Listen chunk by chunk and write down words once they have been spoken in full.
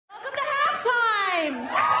time.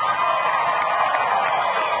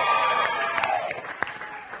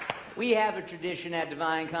 We have a tradition at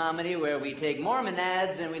Divine Comedy where we take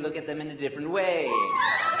Mormonads and we look at them in a different way.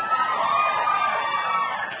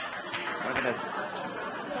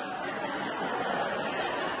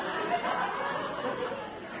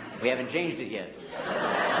 We haven't changed it yet.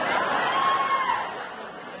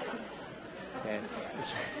 Okay.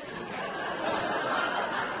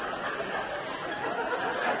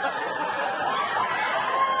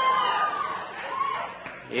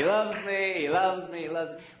 He loves me, he loves me, he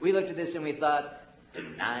loves me. We looked at this and we thought,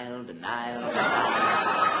 denial, denial,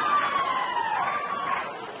 denial.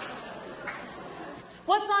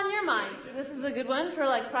 What's on your mind? This is a good one for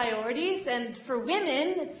like priorities, and for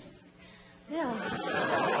women, it's, yeah.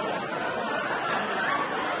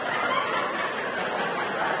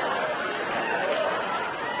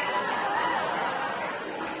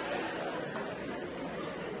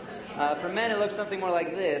 For men, it looks something more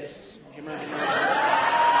like this.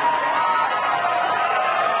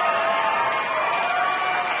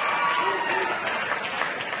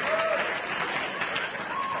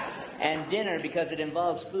 And dinner, because it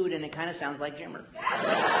involves food and it kind of sounds like Jimmer.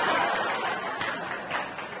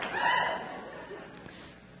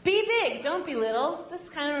 Be big, don't be little. This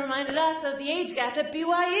kind of reminded us of the age gap at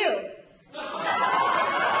BYU.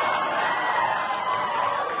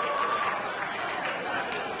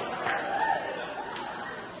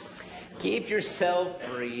 Keep yourself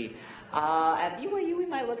free. At BYU, we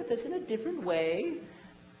might look at this in a different way.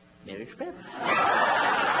 Marriage prep.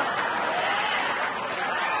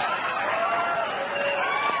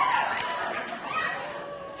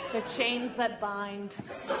 The chains that bind.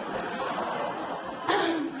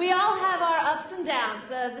 We all have our ups and downs.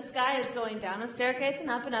 This guy is going down a staircase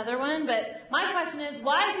and up another one, but my question is,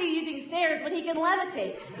 why is he using stairs when he can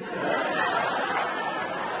levitate?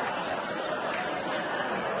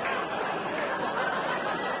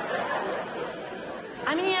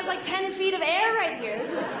 I mean, he has like 10 feet of air right here. This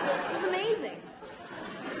is amazing.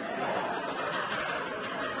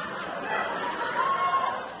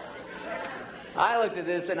 I looked at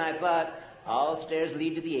this and I thought, all stairs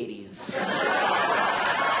lead to the 80s.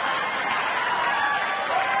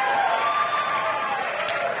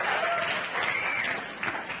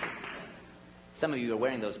 Some of you are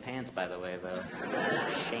wearing those pants, by the way, though.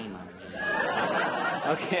 Shame on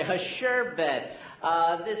you. Okay, a sure bet.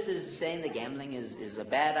 This is saying that gambling is a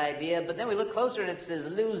bad idea, but then we look closer and it says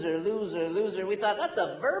loser, loser, loser. We thought, that's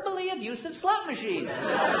a verbally abusive slot machine.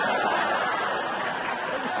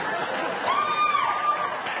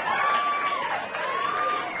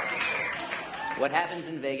 What happens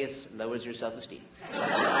in Vegas lowers your self-esteem.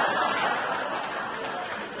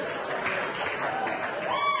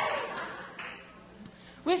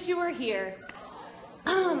 Wish you were here.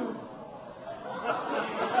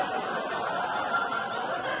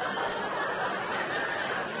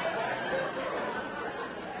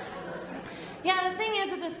 Yeah, the thing is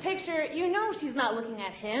with this picture, you know she's not looking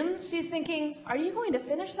at him. She's thinking, are you going to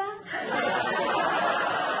finish that?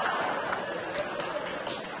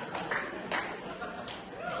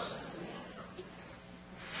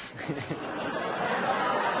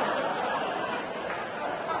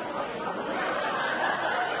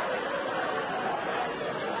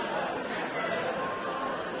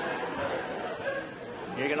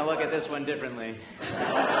 You're going to look at this one differently.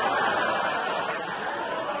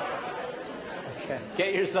 Okay.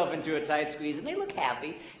 Get yourself into a tight squeeze, and they look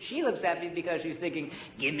happy. She looks happy because she's thinking,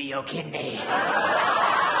 give me your kidney.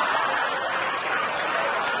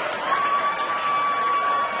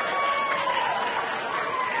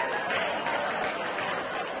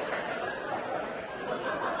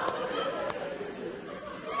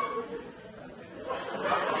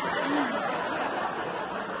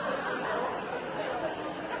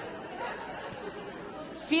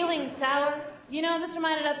 Feeling sour? You know, this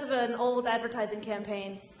reminded us of an old advertising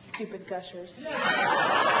campaign. Stupid gushers.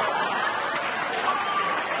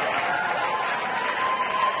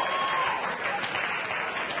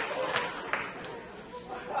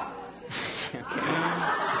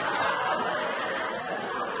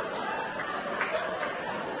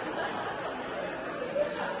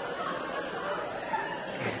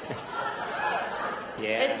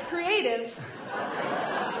 Yeah. It's creative.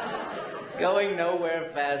 Going nowhere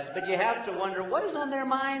fast, but you have to wonder what is on their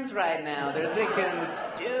minds right now. They're thinking,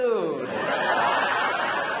 dude.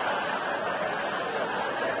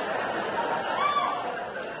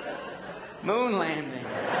 Moon landing.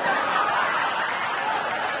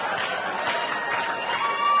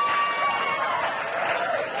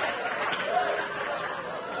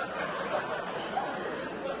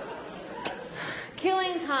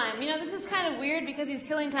 Killing time. time. You know, this is kind of weird because he's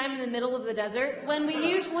killing time in the middle of the desert when we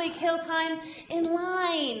usually kill time in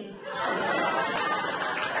line.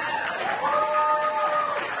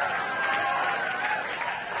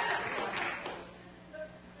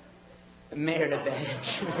 Merit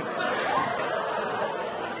advantage.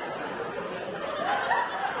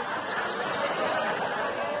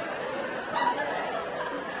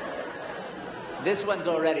 This one's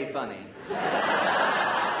already funny.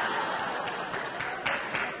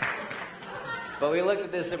 But we looked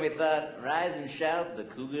at this and we thought, rise and shout, the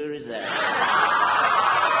cougar is out.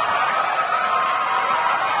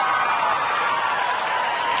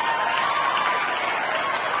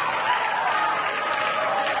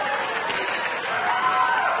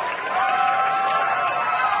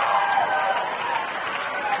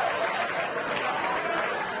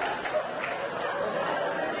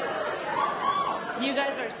 You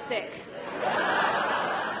guys are sick.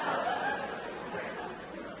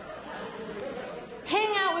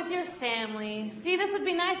 Hang out with your family. See, this would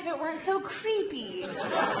be nice if it weren't so creepy.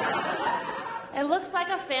 It looks like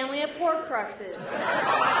a family of Horcruxes.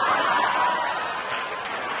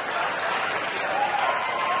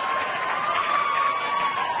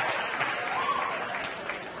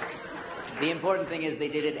 The important thing is they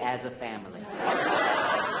did it as a family.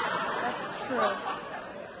 That's true.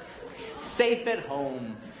 Safe at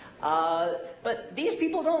home. But these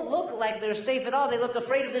people don't look like they're safe at all. They look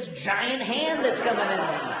afraid of this giant hand that's coming in.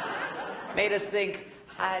 Made us think,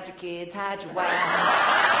 hide your kids, hide your wife.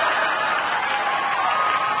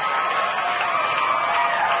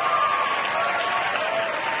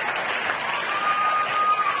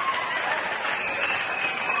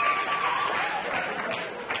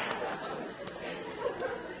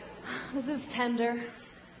 This is tender.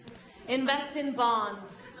 Invest in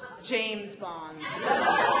bonds. James Bonds.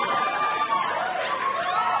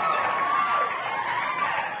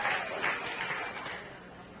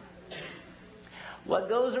 What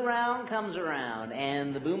goes around comes around,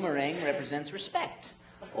 and the boomerang represents respect.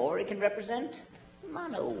 Or it can represent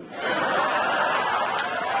mono.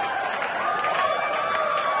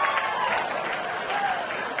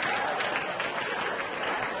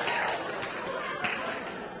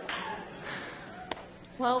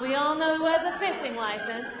 Well, we all know who has a fishing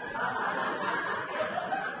license.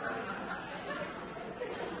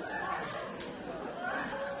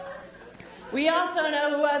 We also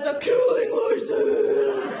know who has a killing license.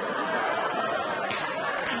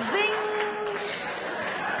 Zing!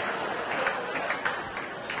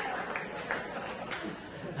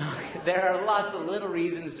 There are lots of little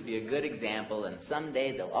reasons to be a good example, and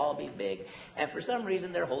someday they'll all be big. And for some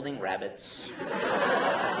reason, they're holding rabbits.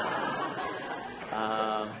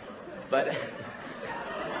 But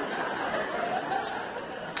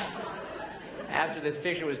after this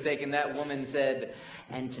picture was taken, that woman said,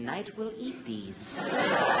 and tonight we'll eat these.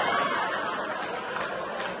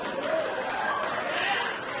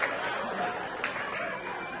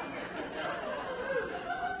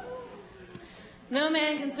 No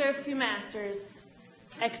man can serve two masters,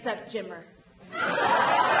 except Jimmer.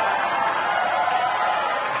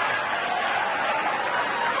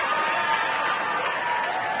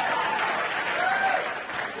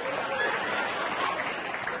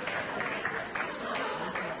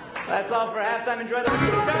 That's all for halftime. Enjoy the rest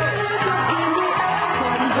of the show.